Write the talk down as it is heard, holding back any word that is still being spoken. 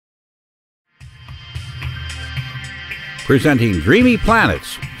presenting Dreamy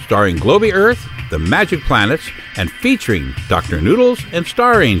Planets, starring Globy Earth, the Magic Planets, and featuring Dr. Noodles and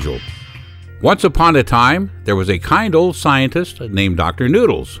Star Angel. Once upon a time, there was a kind old scientist named Dr.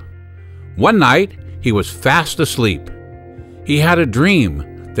 Noodles. One night, he was fast asleep. He had a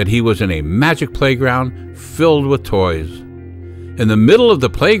dream that he was in a magic playground filled with toys. In the middle of the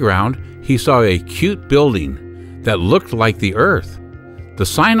playground, he saw a cute building that looked like the Earth. The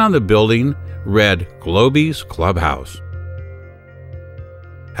sign on the building read Globy's Clubhouse.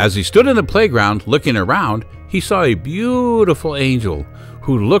 As he stood in the playground looking around, he saw a beautiful angel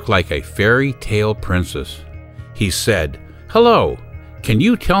who looked like a fairy tale princess. He said, "Hello, can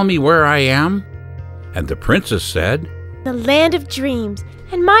you tell me where I am?" And the princess said, "The land of dreams,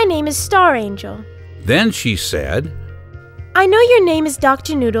 and my name is Star Angel." Then she said, "I know your name is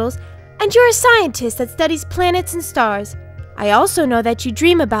Dr. Noodles, and you're a scientist that studies planets and stars. I also know that you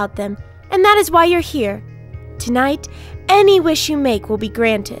dream about them, and that is why you're here. Tonight, any wish you make will be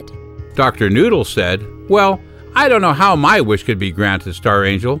granted." Dr. Noodle said, "Well, I don't know how my wish could be granted, Star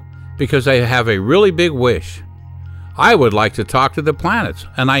Angel, because I have a really big wish. I would like to talk to the planets,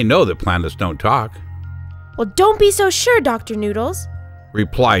 and I know that planets don't talk." "Well, don't be so sure, Dr. Noodles,"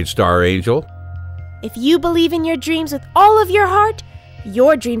 replied Star Angel. "If you believe in your dreams with all of your heart,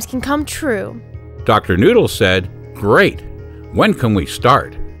 your dreams can come true." Dr. Noodle said, "Great. When can we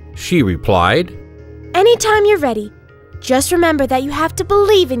start?" She replied, "Anytime you're ready. Just remember that you have to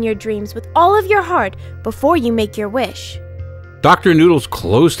believe in your dreams with all of your heart before you make your wish." Dr. Noodles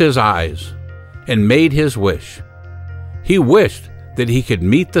closed his eyes and made his wish. He wished that he could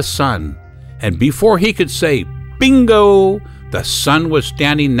meet the sun, and before he could say, "Bingo!" the sun was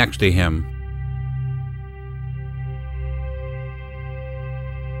standing next to him.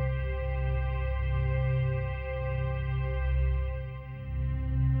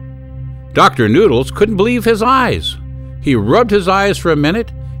 Dr. Noodles couldn't believe his eyes. He rubbed his eyes for a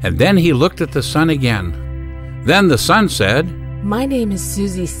minute, and then he looked at the sun again. Then the sun said, "My name is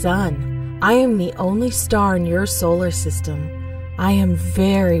Susie Sun. I am the only star in your solar system. I am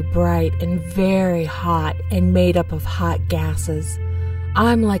very bright and very hot and made up of hot gases.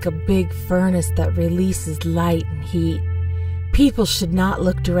 I'm like a big furnace that releases light and heat. People should not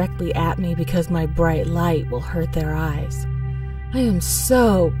look directly at me because my bright light will hurt their eyes. I am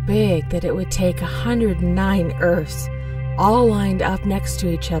so big that it would take 109 Earths, all lined up next to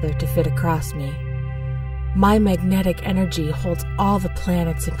each other, to fit across me. My magnetic energy holds all the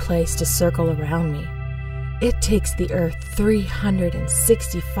planets in place to circle around me. It takes the Earth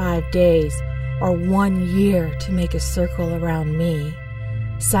 365 days, or 1 year, to make a circle around me.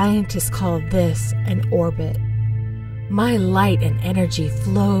 Scientists call this an orbit. My light and energy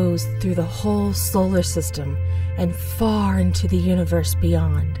flows through the whole solar system and far into the universe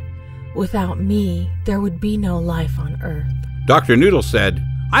beyond. Without me, there would be no life on Earth." Dr. Noodle said,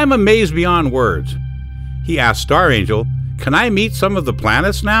 "I'm amazed beyond words." He asked Star Angel, "Can I meet some of the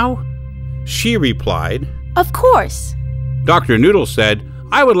planets now?" She replied, "Of course." Dr. Noodle said,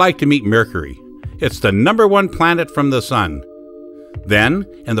 "I would like to meet Mercury. It's the #1 planet from the sun." Then,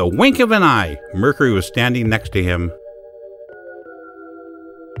 in the wink of an eye, Mercury was standing next to him.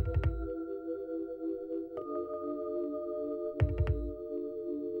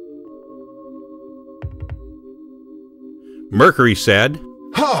 Mercury said,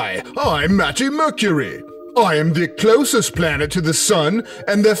 "Hi, I'm Matty Mercury. I am the closest planet to the sun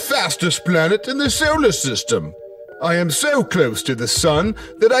and the fastest planet in the solar system. I am so close to the sun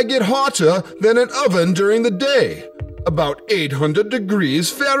that I get hotter than an oven during the day, about 800 degrees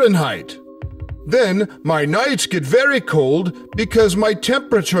Fahrenheit. Then my nights get very cold because my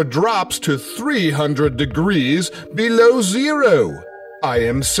temperature drops to 300 degrees below zero. I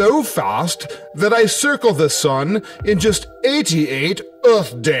am so fast that I circle the sun in just 88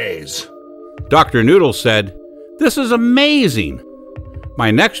 Earth days." Dr. Noodle said, "This is amazing.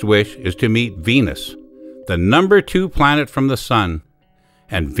 My next wish is to meet Venus, the #2 planet from the sun."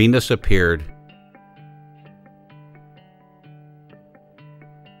 And Venus appeared.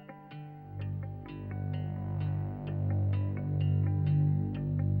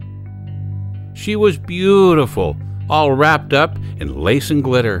 She was beautiful, all wrapped up in lace and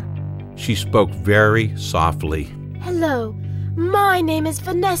glitter. She spoke very softly. "Hello, my name is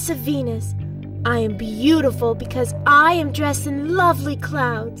Vanessa Venus. I am beautiful because I am dressed in lovely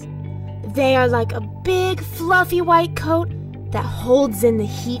clouds. They are like a big fluffy white coat that holds in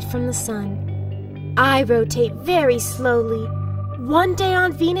the heat from the sun. I rotate very slowly. One day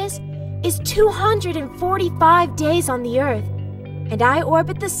on Venus is 245 days on the Earth, and I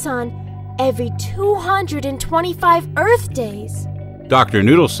orbit the sun every 225 Earth days." Dr.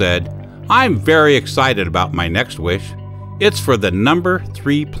 Noodle said, "I'm very excited about my next wish. It's for the number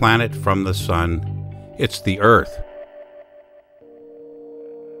 3 planet from the sun. It's the Earth.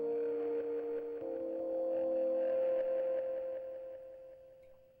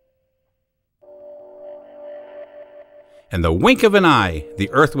 In the wink of an eye,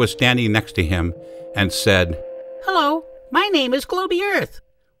 the Earth was standing next to him and said, "Hello, my name is Globy Earth.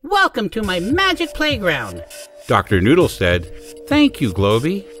 Welcome to my magic playground." Dr. Noodles said, "Thank you,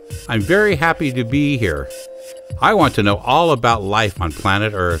 Globy. I'm very happy to be here. I want to know all about life on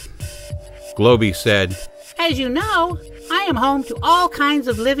planet Earth." Globy said, "As you know, I am home to all kinds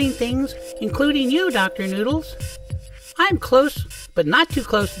of living things, including you, Dr. Noodles. I'm close, but not too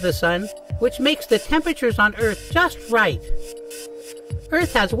close to the sun, which makes the temperatures on Earth just right.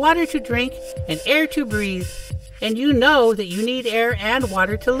 Earth has water to drink and air to breathe, and you know that you need air and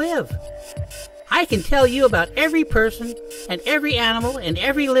water to live. I can tell you about every person and every animal and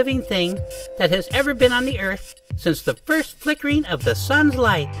every living thing that has ever been on the Earth since the first flickering of the sun's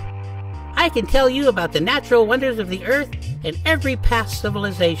light. I can tell you about the natural wonders of the Earth and every past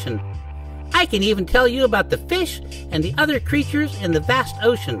civilization. I can even tell you about the fish and the other creatures in the vast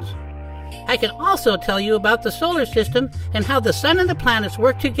oceans. I can also tell you about the solar system and how the sun and the planets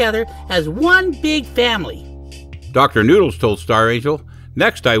work together as one big family." Dr. Noodles told Star Angel,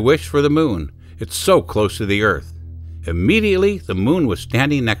 "Next I wish for the moon. It's so close to the Earth." Immediately, the moon was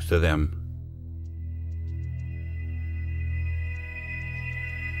standing next to them.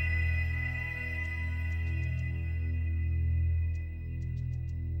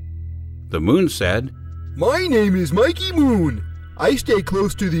 The moon said, My name is Mikey Moon. I stay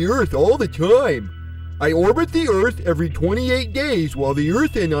close to the Earth all the time. I orbit the Earth every 28 days, while the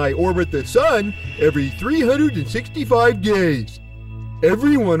Earth and I orbit the Sun every 365 days.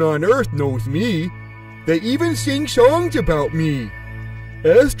 Everyone on Earth knows me. They even sing songs about me.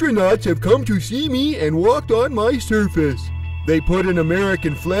 Astronauts have come to see me and walked on my surface. They put an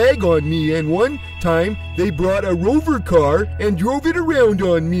American flag on me, and one time they brought a rover car and drove it around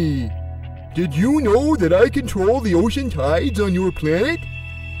on me. Did you know that I control the ocean tides on your planet?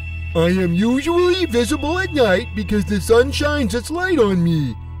 I am usually visible at night because the sun shines its light on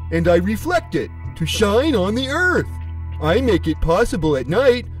me, and I reflect it to shine on the Earth. I make it possible at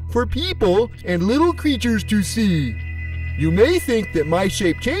night for people and little creatures to see. You may think that my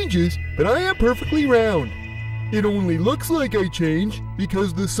shape changes, but I am perfectly round. It only looks like I change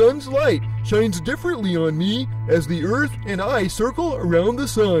because the sun's light shines differently on me as the Earth and I circle around the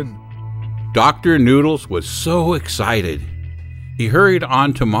sun." Dr. Noodles was so excited. He hurried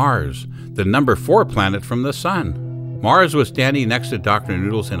on to Mars, the number 4 planet from the sun. Mars was standing next to Dr.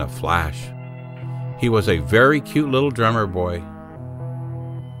 Noodles in a flash. He was a very cute little drummer boy.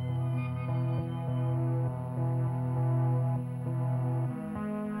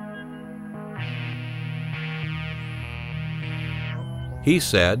 He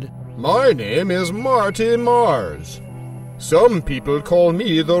said, My name is Marty Mars. Some people call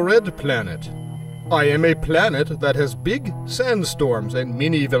me the Red Planet. I am a planet that has big sandstorms and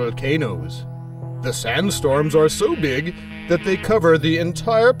mini volcanoes. The sandstorms are so big that they cover the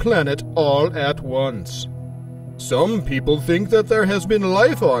entire planet all at once. Some people think that there has been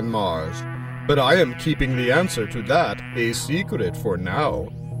life on Mars, but I am keeping the answer to that a secret for now.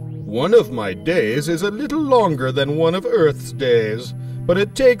 One of my days is a little longer than one of Earth's days, but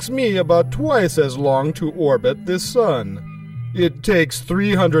it takes me about twice as long to orbit the sun. It takes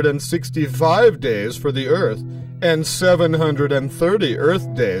 365 days for the Earth and 730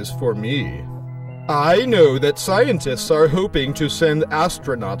 Earth days for me. I know that scientists are hoping to send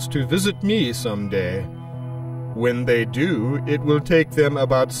astronauts to visit me someday. When they do, it will take them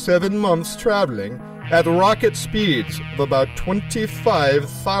about 7 months traveling at rocket speeds of about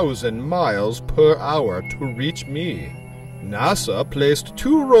 25,000 miles per hour to reach me. NASA placed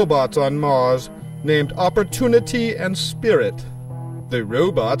 2 robots on Mars named Opportunity and Spirit. The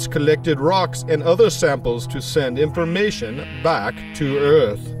robots collected rocks and other samples to send information back to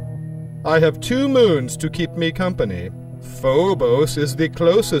Earth. I have 2 moons to keep me company. Phobos is the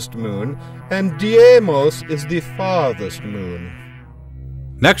closest moon, and Deimos is the farthest moon.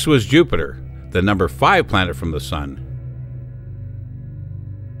 Next was Jupiter, the number 5 planet from the sun.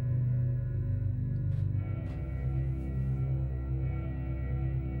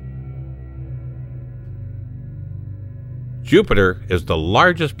 Jupiter is the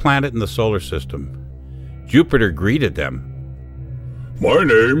largest planet in the solar system. Jupiter greeted them. My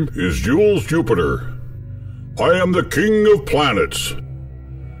name is Jules Jupiter. I am the king of planets.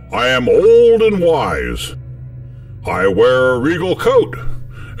 I am old and wise. I wear a regal coat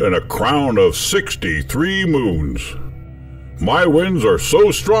and a crown of 63 moons. My winds are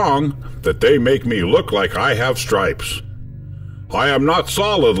so strong that they make me look like I have stripes. I am not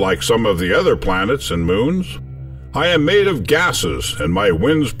solid like some of the other planets and moons. I am made of gases, and my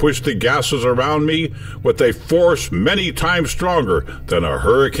winds push the gases around me with a force many times stronger than a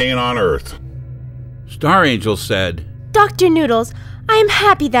hurricane on Earth. Star Angel said, Dr. Noodles, I am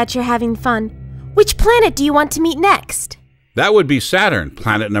happy that you're having fun. Which planet do you want to meet next? That would be Saturn,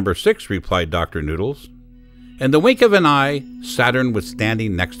 planet number 6, replied Dr. Noodles. In the wink of an eye, Saturn was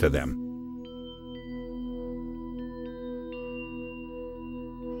standing next to them.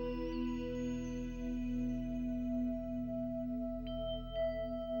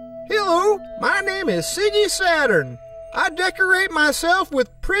 Hello, my name is Siggy Saturn. I decorate myself with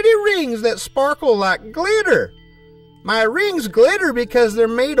pretty rings that sparkle like glitter. My rings glitter because they're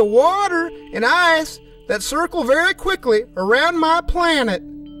made of water and ice that circle very quickly around my planet.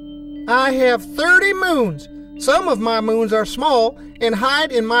 I have 30 moons. Some of my moons are small and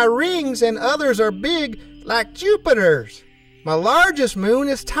hide in my rings, and others are big like Jupiter's. My largest moon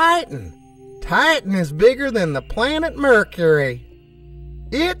is Titan. Titan is bigger than the planet Mercury.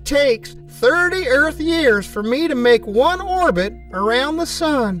 It takes 30 Earth years for me to make one orbit around the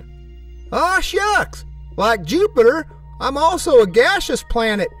sun. Aw, shucks! Like Jupiter, I'm also a gaseous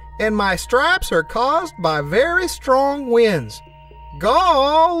planet, and my stripes are caused by very strong winds.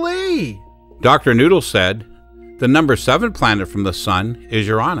 Golly! Dr. Noodles said, the number 7 planet from the sun is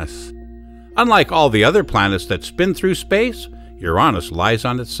Uranus. Unlike all the other planets that spin through space, Uranus lies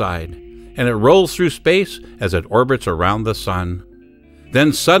on its side, and it rolls through space as it orbits around the sun.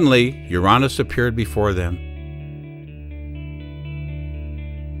 Then suddenly, Uranus appeared before them.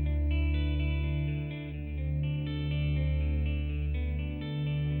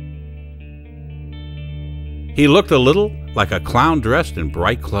 He looked a little like a clown dressed in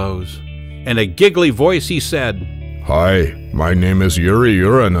bright clothes. In a giggly voice he said, Hi, my name is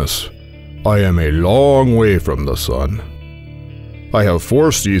Uranus. I am a long way from the sun. I have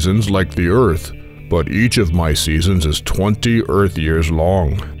 4 seasons like the Earth, but each of my seasons is 20 Earth years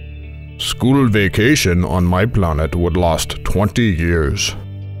long. School vacation on my planet would last 20 years.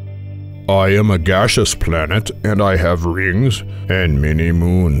 I am a gaseous planet, and I have rings and many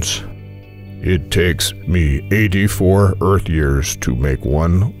moons. It takes me 84 Earth years to make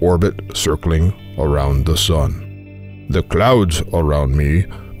one orbit circling around the sun. The clouds around me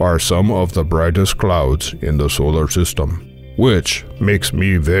are some of the brightest clouds in the solar system, which makes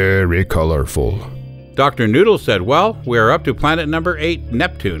me very colorful. Dr. Noodle said, well, we are up to planet number 8,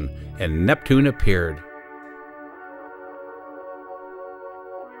 Neptune, and Neptune appeared.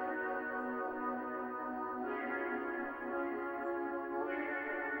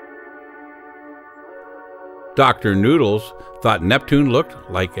 Dr. Noodles thought Neptune looked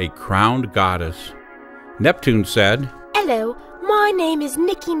like a crowned goddess. Neptune said, Hello, my name is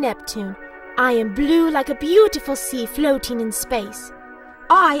Nicky Neptune. I am blue like a beautiful sea floating in space.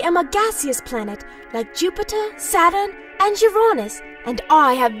 I am a gaseous planet like Jupiter, Saturn, and Uranus, and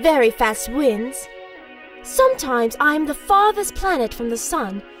I have very fast winds. Sometimes I am the farthest planet from the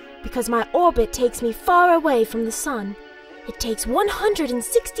sun because my orbit takes me far away from the sun. It takes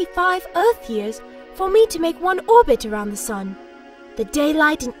 165 Earth years for me to make one orbit around the sun. The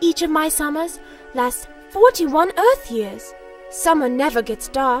daylight in each of my summers lasts 41 Earth years. Summer never gets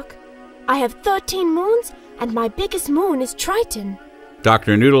dark. I have 13 moons, and my biggest moon is Triton.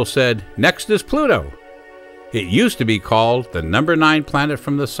 Dr. Noodle said, next is Pluto. It used to be called the number 9 planet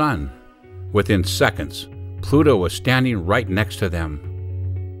from the sun. Within seconds, Pluto was standing right next to them.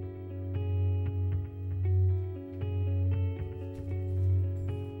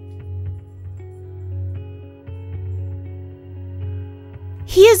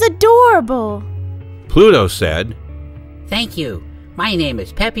 He is adorable. Pluto said, Thank you. My name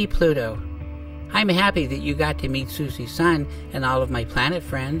is Peppy Pluto. I'm happy that you got to meet Susie's son and all of my planet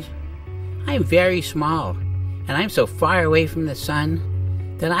friends. I'm very small, and I'm so far away from the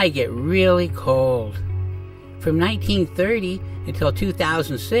sun that I get really cold. From 1930 until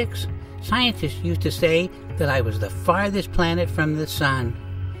 2006, scientists used to say that I was the farthest planet from the sun.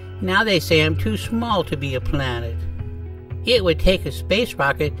 Now they say I'm too small to be a planet. It would take a space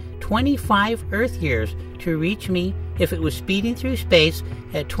rocket 25 Earth years to reach me if it was speeding through space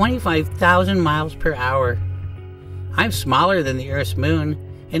at 25,000 miles per hour. I'm smaller than the Earth's moon,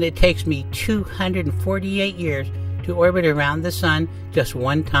 and it takes me 248 years to orbit around the sun just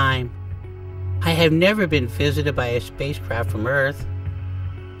one time. I have never been visited by a spacecraft from Earth.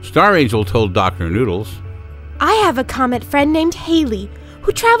 Star Angel told Dr. Noodles, I have a comet friend named Haley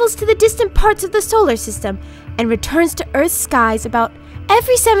who travels to the distant parts of the solar system and returns to Earth's skies about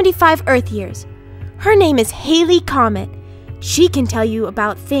every 75 Earth years. Her name is Haley Comet. She can tell you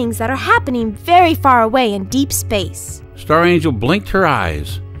about things that are happening very far away in deep space. Star Angel blinked her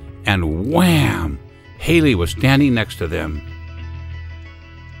eyes, and wham! Haley was standing next to them.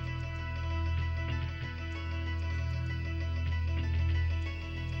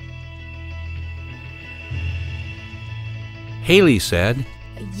 Haley said,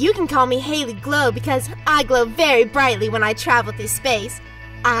 You can call me Haley Glow because I glow very brightly when I travel through space.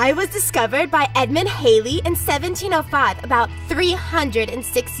 I was discovered by Edmund Halley in 1705, about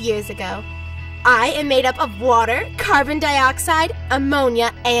 306 years ago. I am made up of water, carbon dioxide,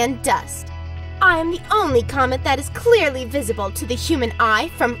 ammonia, and dust. I am the only comet that is clearly visible to the human eye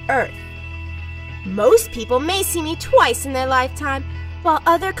from Earth. Most people may see me twice in their lifetime, while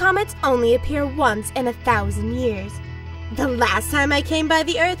other comets only appear once in 1,000 years. The last time I came by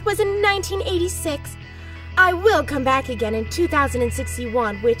the Earth was in 1986. I will come back again in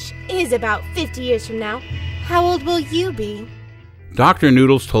 2061, which is about 50 years from now. How old will you be? Dr.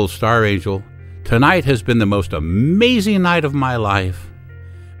 Noodles told Star Angel, Tonight has been the most amazing night of my life.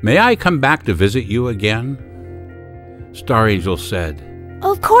 May I come back to visit you again? Star Angel said,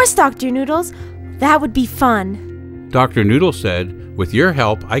 Of course, Dr. Noodles. That would be fun. Dr. Noodles said, With your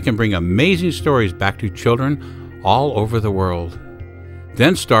help, I can bring amazing stories back to children all over the world.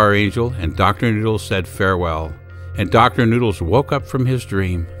 Then Star Angel and Dr. Noodles said farewell, and Dr. Noodles woke up from his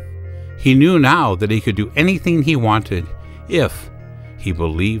dream. He knew now that he could do anything he wanted if he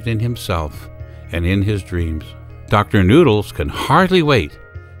believed in himself and in his dreams. Dr. Noodles can hardly wait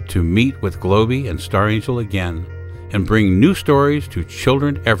to meet with Globy and Star Angel again and bring new stories to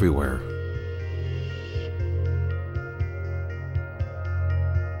children everywhere.